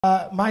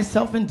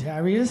Myself and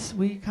Darius,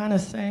 we kind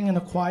of sang in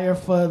a choir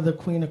for the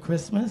Queen of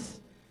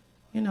Christmas.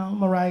 You know,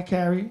 Mariah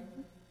Carey,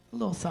 a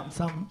little something,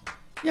 something.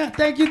 Yeah,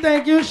 thank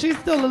you. She's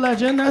still a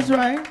legend, that's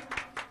right.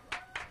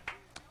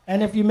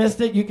 And if you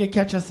missed it, you can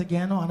catch us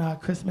again on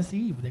Christmas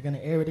Eve. They're going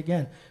to air it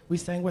again. We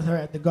sang with her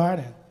at the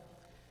Garden.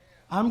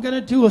 I'm going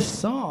to do a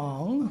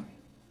song.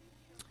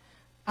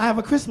 I have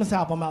a Christmas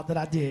album out that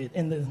I did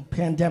in the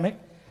pandemic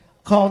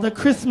called A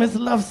Christmas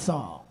Love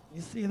Song.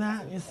 You see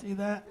that? You see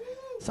that?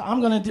 So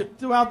I'm going to do,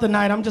 throughout the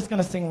night, I'm just going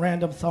to sing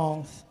random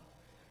songs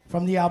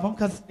from the album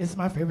because it's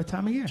my favorite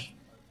time of year.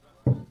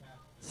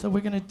 So we're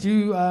going to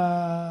do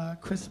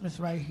Christmas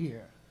right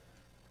here.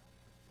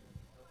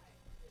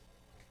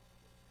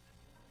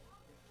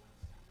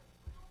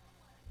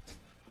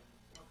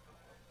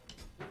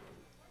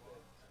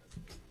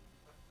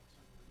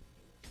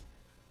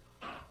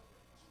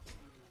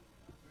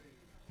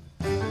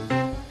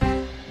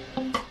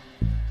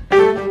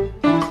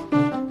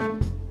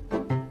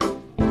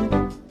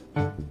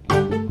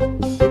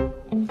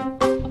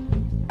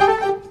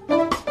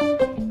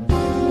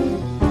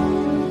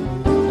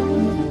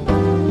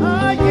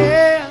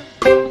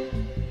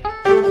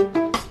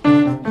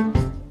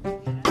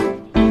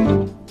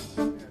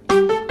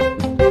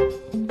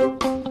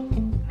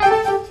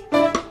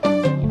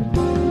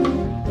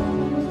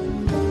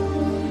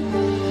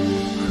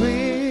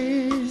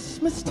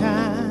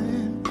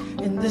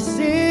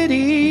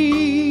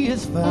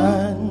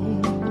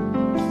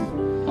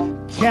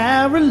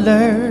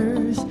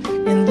 Carolers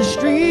in the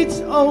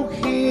streets, oh,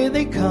 here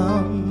they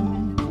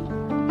come.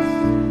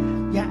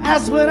 Yeah,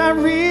 that's what I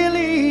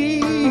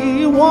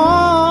really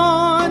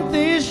want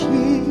this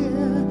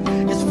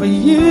year, is for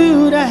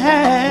you to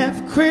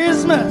have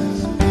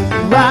Christmas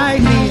right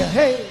here.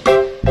 Hey.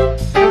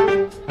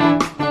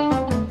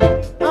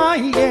 Oh,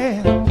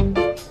 yeah.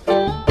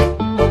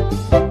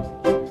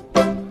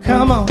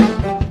 Come on.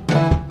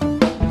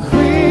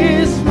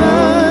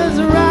 Christmas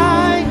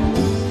right,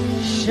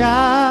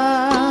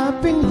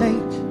 shopping late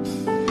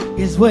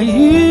is what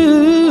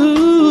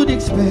you'd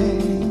expect.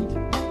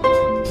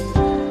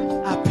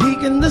 I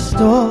peek in the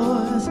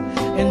stores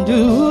and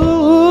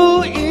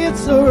do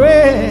it's a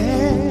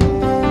wreck.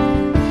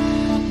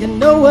 You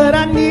know what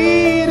I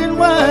need and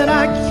what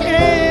I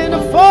can't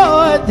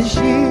afford this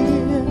year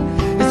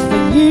is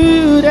for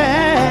you to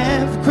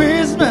have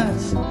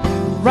Christmas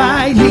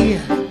right here.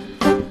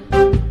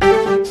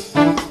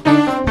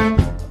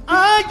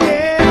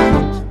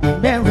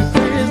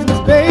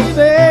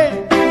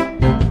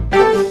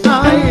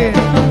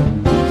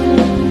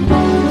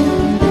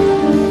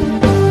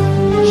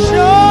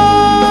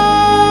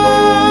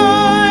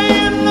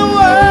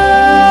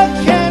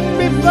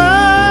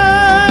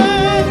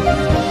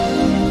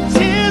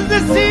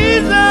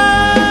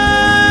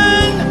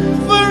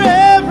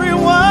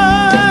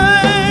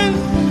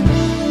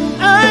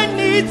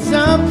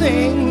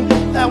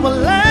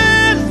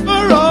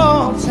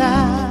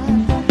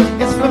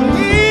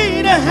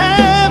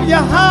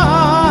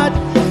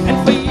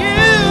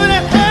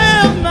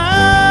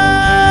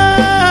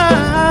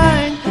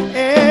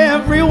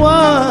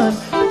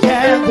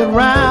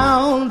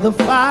 Around the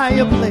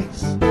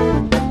fireplace,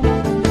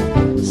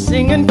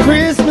 singing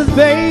Christmas,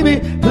 baby,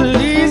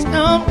 please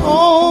come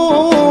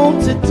home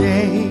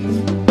today.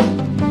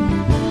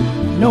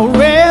 No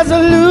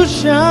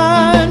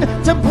resolution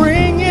to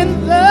bring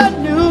in the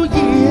new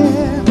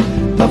year,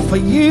 but for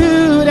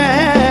you to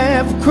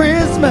have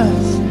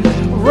Christmas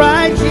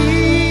right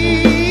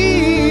here,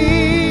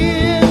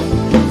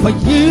 for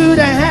you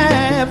to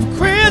have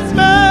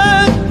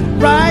Christmas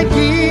right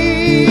here.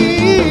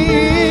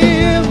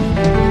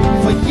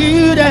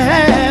 You to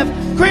have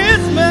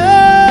Christmas,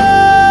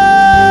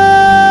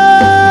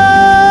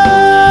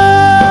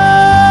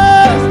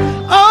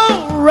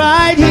 oh,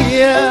 right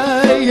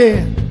here,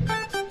 yeah.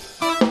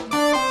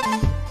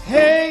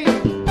 Hey,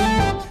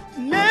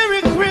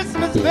 Merry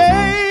Christmas,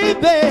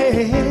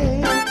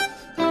 baby.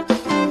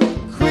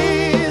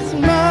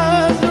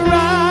 Christmas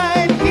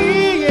right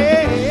here,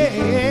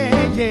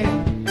 yeah.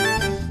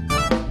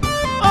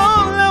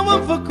 All I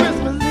want for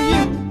Christmas is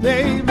you,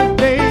 baby,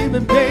 baby,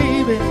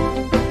 baby.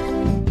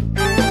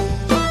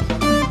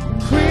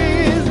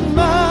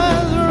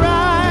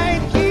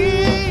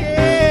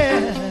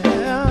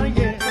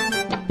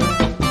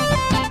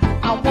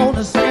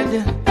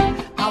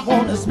 I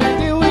wanna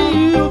spend it with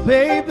you,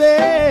 baby.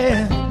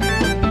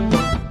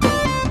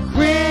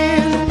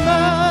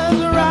 Christmas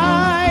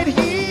right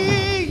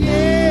here,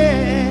 yeah.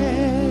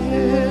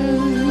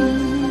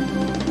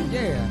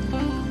 Yeah.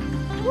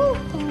 Woo.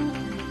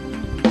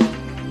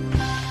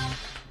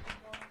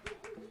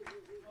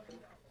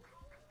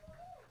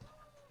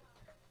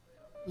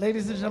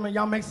 Ladies and gentlemen,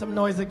 y'all make some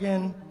noise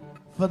again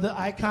for the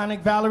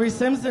iconic Valerie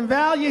Simpson.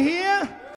 Val, you here?